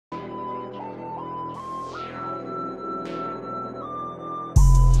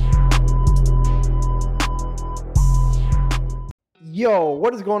Yo,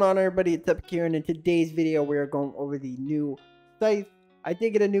 what is going on, everybody? It's Epic here, and in today's video we are going over the new scythe. I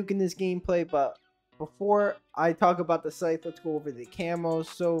did get a nuke in this gameplay, but before I talk about the scythe, let's go over the camos.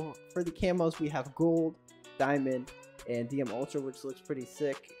 So for the camos, we have gold, diamond, and DM ultra, which looks pretty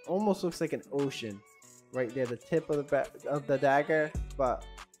sick. Almost looks like an ocean right there, the tip of the dagger. But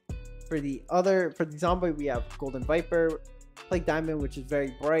for the zombie, we have golden viper, plague diamond, which is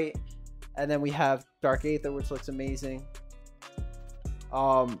very bright, and then we have dark aether, which looks amazing.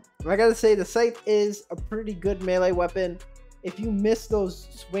 I gotta say, the scythe is a pretty good melee weapon. If you miss those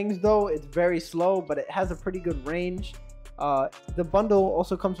swings though, it's very slow, but it has a pretty good range. The bundle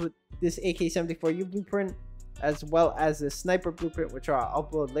also comes with this AK-74U blueprint, as well as this sniper blueprint, which I'll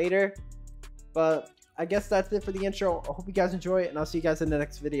upload later. But I guess that's it for the intro. I hope you guys enjoy it, and I'll see you guys in the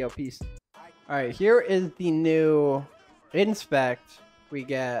next video. Peace. Alright, here is the new inspect. We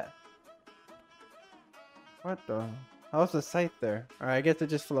get... What the... How's the scythe there? Alright, I guess it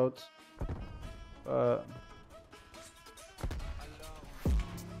just floats.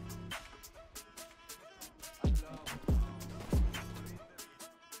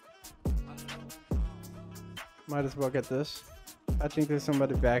 Might as well get this. I think there's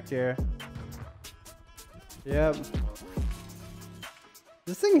somebody back here. Yep.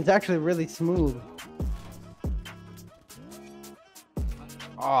 This thing is actually really smooth.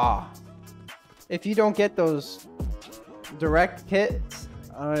 Ah. If you don't get those direct hits,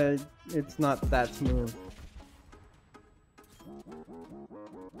 it's not that smooth.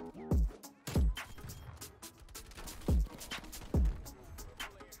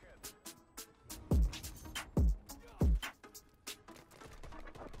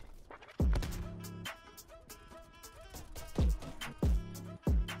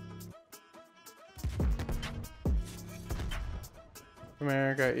 Come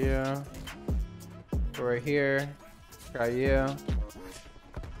here, got you. Go right here. Got you.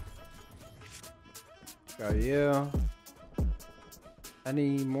 Got you.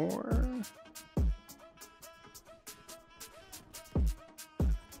 Any more?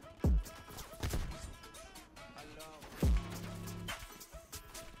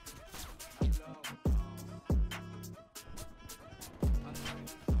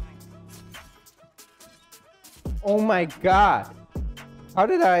 Oh my god! How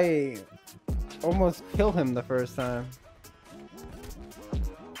did I almost kill him the first time?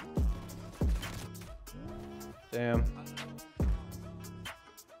 Damn.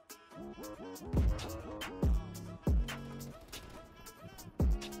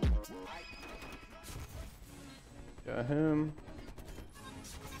 Got him.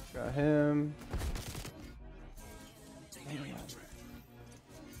 Got him.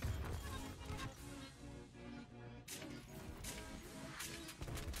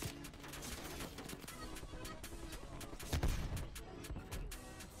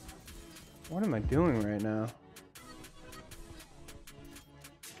 What am I doing right now?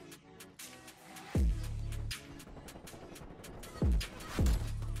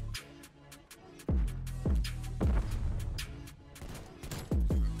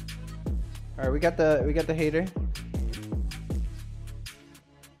 All right, we got the hater.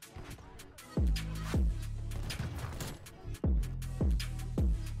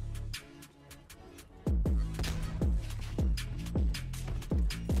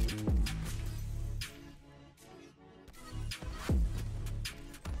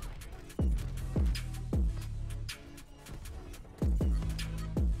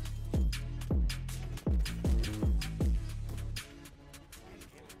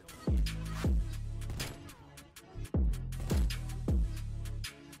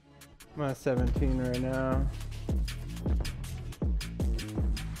 I'm at 17 right now.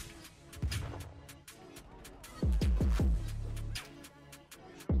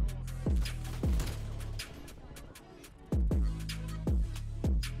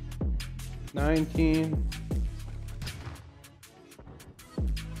 I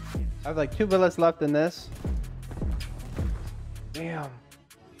have like 2 bullets left in this. Damn.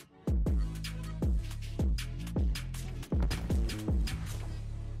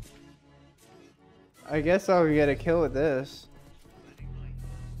 I guess I'll get a kill with this.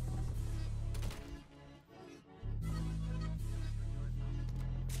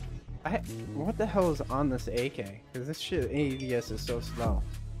 What the hell is on this AK? Because this shit ADS is so slow.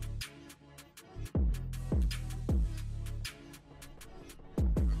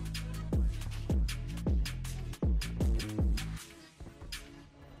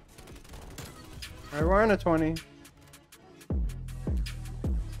 Alright, we're on a 20.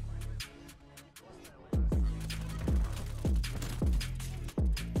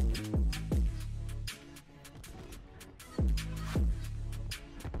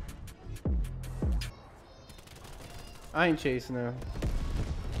 I ain't chasing her.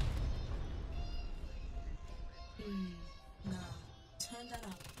 No. Turn that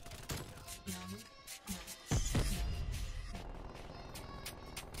up. No. No.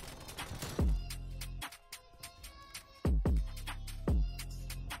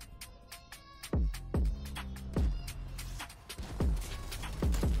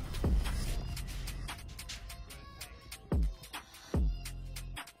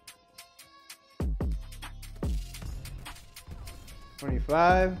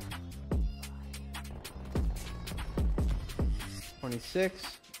 25.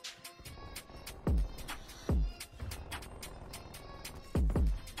 26.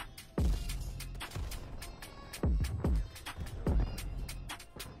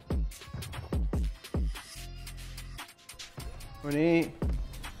 $28.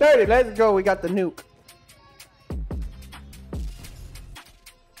 $30. Let's go. We got the nuke.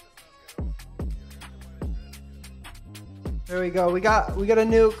 There we go. We got a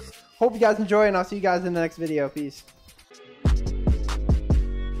nuke. Hope you guys enjoy, and I'll see you guys in the next video. Peace.